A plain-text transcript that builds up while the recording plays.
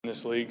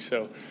this league.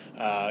 So,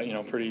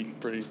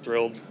 pretty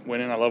thrilled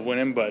winning. I love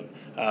winning, but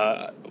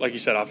like you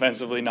said,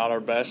 offensively not our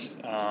best.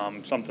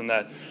 Something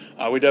that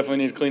we definitely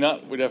need to clean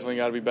up. We definitely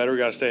got to be better. We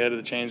got to stay ahead of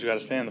the chains. We got to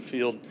stay on the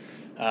field.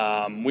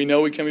 We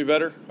know we can be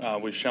better.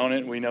 We've shown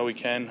it. We know we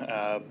can,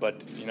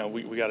 but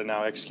we got to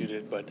now execute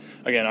it. But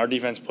again, our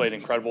defense played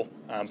incredible,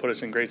 put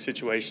us in great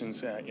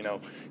situations.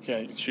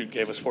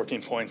 Gave us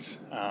 14 points.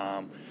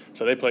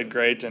 So they played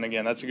great. And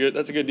again, that's a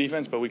good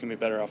defense, but we can be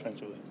better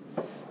offensively.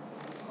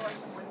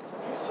 When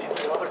you see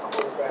the other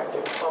quarterback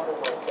get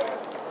fumbled like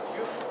that, do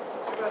you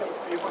have any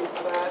feeling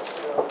for that?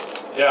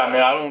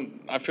 Yeah,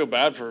 I feel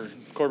bad for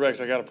quarterbacks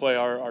that got to play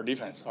our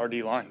defense, our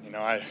D line.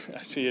 I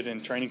see it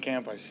in training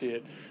camp. I see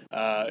it.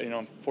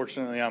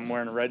 Fortunately, I'm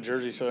wearing a red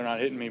jersey, so they're not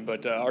hitting me.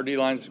 But our D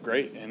line's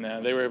great, and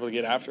they were able to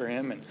get after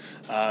him, and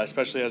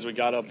especially as we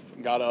got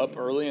up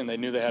early, and they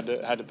knew they had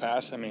to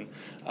pass.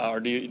 Our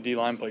D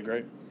line played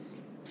great.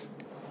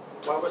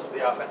 Why wasn't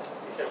the offense?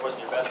 You said it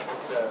wasn't your best.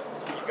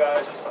 Was it you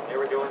guys or something they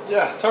were doing?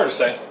 Yeah, it's hard to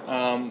say.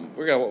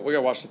 We got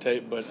to watch the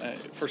tape, but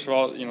first of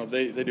all,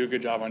 they do a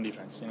good job on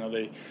defense.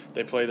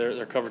 They play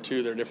their cover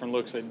two, their different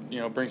looks. They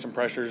bring some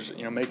pressures.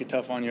 Make it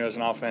tough on you as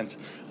an offense.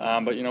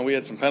 But we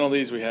had some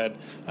penalties. We had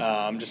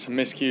just some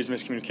miscues,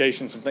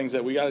 miscommunication, some things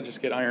that we got to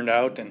just get ironed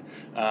out. And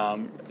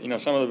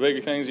some of the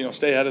bigger things.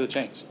 Stay ahead of the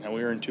chains.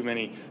 We were in too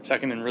many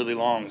second and really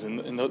longs,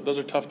 and those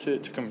are tough to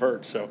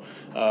convert. So,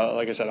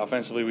 like I said,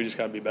 offensively, we just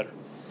got to be better.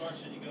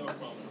 You go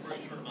from a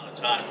very short amount of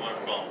time, you went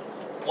from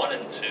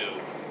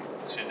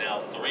 1-2 to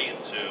now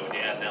 3-2. You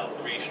have now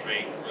 3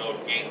 straight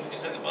road games. Can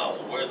you talk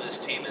about where this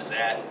team is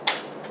at?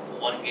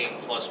 1 game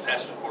plus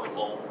past the quarter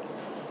bowl.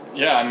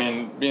 Yeah,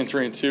 being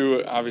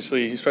 3-2,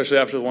 obviously, especially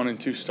after the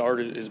 1-2 start,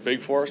 is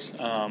big for us.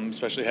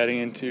 Especially heading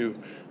into,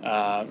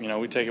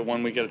 we take it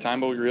 1 week at a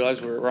time, but we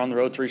realize we're on the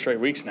road 3 straight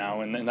weeks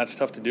now, and that's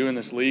tough to do in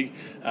this league.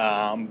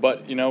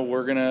 But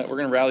we're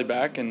gonna rally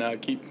back and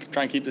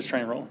try and keep this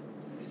train rolling.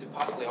 Is it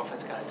possibly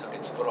offense kind of took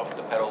its foot off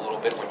the pedal a little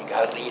bit when you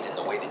got a lead and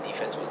the way the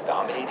defense was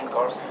dominating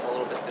Carson a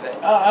little bit today?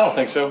 I don't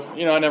think so.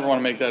 I never want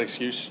to make that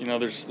excuse.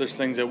 There's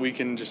things that we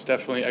can just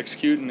definitely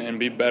execute and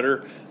be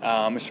better,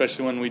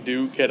 especially when we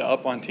do get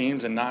up on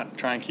teams and not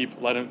try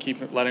and letting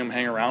them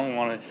hang around. We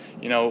want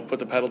to put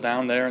the pedal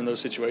down there in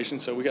those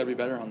situations. So we got to be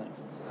better on that.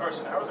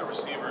 Carson, how are the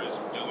receivers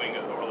doing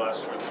over the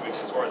last 2 or 3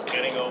 weeks as far as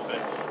getting open?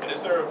 And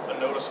is there a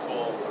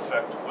noticeable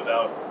effect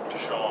without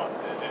Deshaun?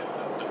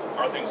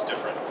 Are things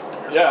different?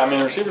 Yeah,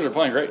 the receivers are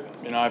playing great.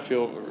 I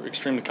feel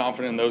extremely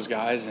confident in those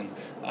guys, and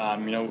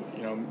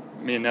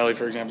me and Nelly,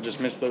 for example, just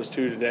missed those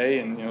 2 today,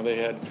 and they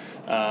had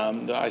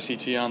the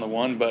ICT on the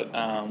 1. But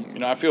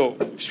I feel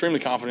extremely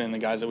confident in the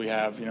guys that we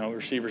have.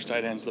 Receivers,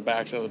 tight ends, the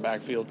backs out of the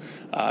backfield.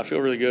 I feel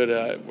really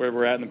good where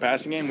we're at in the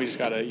passing game. We just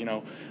got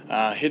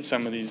to hit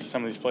some of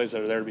these plays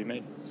that are there to be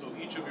made. So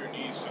each of your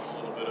knees took a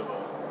little bit of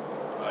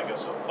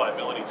a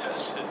pliability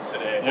test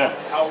today. Yeah.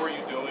 How are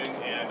you doing?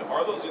 And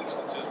are those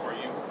instances where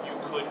you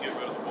could get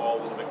rid of the ball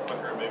a little bit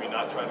quicker and maybe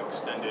not try to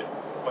extend it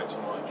quite so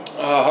much?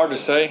 Hard to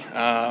say.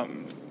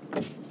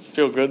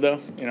 Feel good though.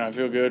 I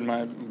feel good.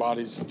 My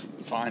body's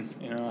fine.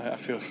 I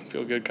feel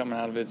good coming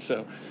out of it.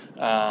 So,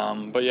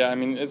 but yeah,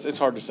 it's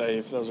hard to say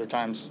if those are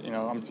times.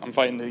 I'm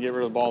fighting to get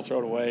rid of the ball, throw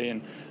it away,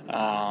 and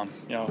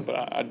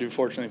but I do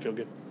fortunately feel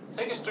good.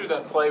 Take us through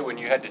that play when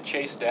you had to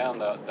chase down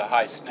the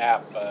high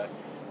snap.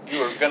 You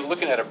were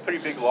looking at a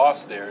pretty big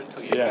loss there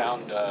until you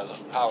found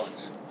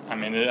Hollins.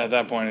 At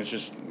that point, it's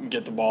just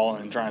get the ball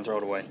and try and throw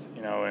it away.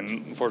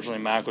 And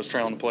unfortunately, Mac was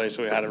trailing the play,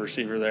 so we had a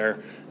receiver there.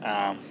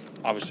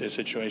 Obviously, a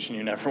situation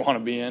you never want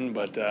to be in,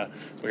 but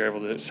we were able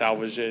to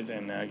salvage it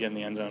and get in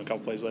the end zone a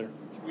couple plays later.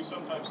 We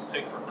sometimes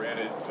take for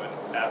granted when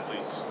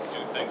athletes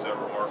do things that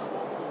are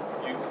remarkable.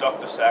 You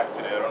ducked a sack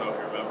today. I don't know if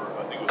you remember.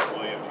 I think it was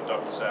Williams. You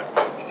ducked a sack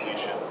with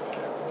completion.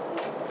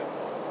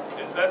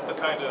 Is that the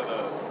kind of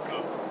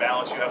the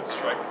balance you have to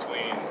strike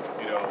between,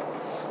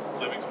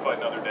 living to fight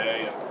another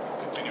day and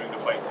continuing to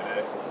fight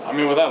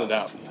today? Without a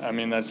doubt.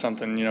 That's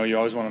something, you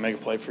always want to make a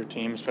play for your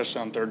team,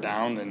 especially on 3rd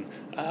down. And,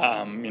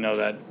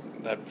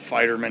 that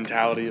fighter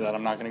mentality that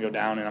I'm not going to go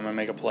down and I'm going to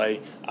make a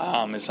play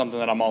is something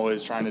that I'm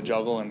always trying to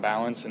juggle and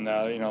balance. And,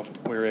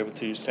 we were able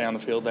to stay on the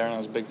field there, and it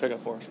was a big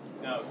pickup for us.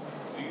 Now,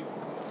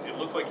 it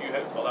looked like you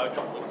had allowed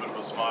you a little bit of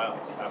a smile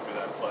after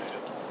that play. Is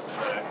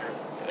that accurate?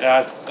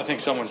 Yeah, I think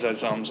someone said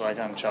something, so I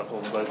kind of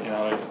chuckled. But,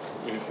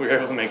 we were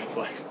able to make the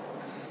play.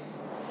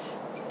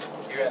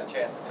 You had a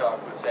chance to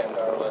talk with Sam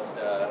Darnold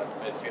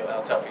at midfield.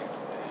 How tough you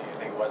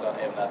think it was on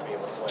him not to be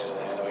able to play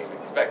today? I know he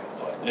was expecting to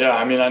play. Yeah,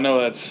 I know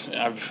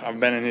I've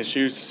been in his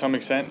shoes to some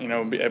extent.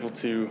 Be able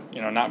to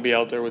not be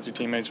out there with your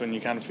teammates when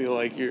you kind of feel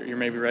like you're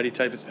maybe ready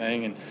type of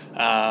thing. And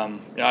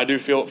I do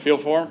feel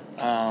for him.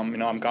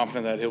 I'm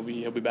confident that he'll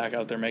be back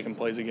out there making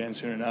plays again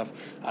soon enough.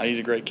 He's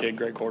a great kid,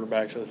 great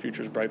quarterback, so the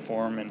future's bright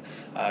for him, and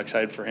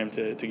excited for him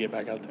to get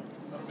back out there.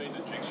 I don't mean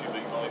to jinx you,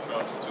 but you've only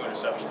thrown 2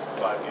 interceptions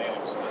in 5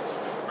 games. That's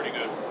a pretty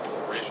good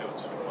ratio.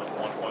 It's like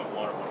 1.1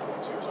 or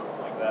 1.2 or something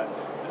like that.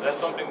 Is that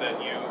something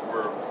that you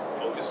were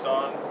focused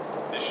on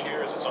this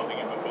year? Is it something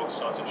you've been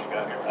focused on since you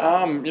got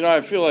here? You know,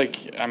 I feel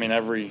like, I mean,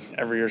 every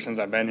year since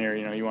I've been here,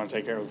 you know, you want to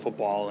take care of the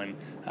football, and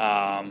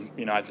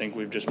you know, I think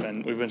we've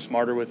been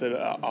smarter with it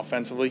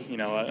offensively. You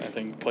know, I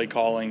think play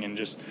calling and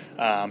just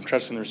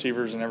trusting the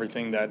receivers and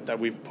everything that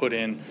we've put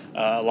in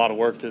a lot of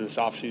work through this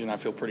offseason. I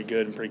feel pretty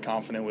good and pretty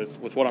confident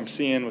with what I'm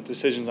seeing, with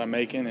decisions I'm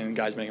making, and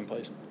guys making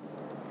plays.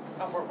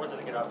 How important was it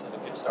to get off to the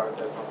good start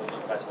there? Probably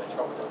you guys have had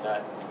trouble doing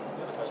that.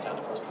 The touchdown,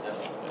 the first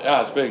possession. Yeah,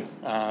 it's big.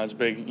 It's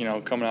big, you know,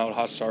 coming out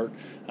hot start,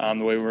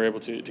 the way we were able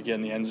to get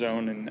in the end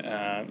zone.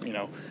 And, you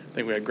know, I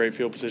think we had great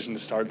field position to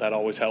start. That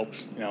always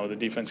helps. You know, the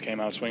defense came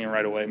out swinging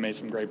right away, made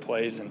some great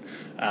plays. And,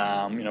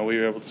 you know, we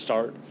were able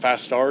to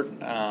fast start.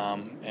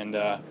 And,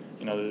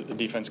 you know, the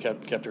defense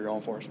kept her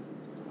going for us.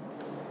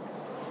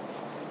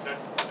 Okay.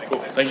 Cool.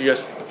 Thank you,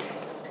 guys.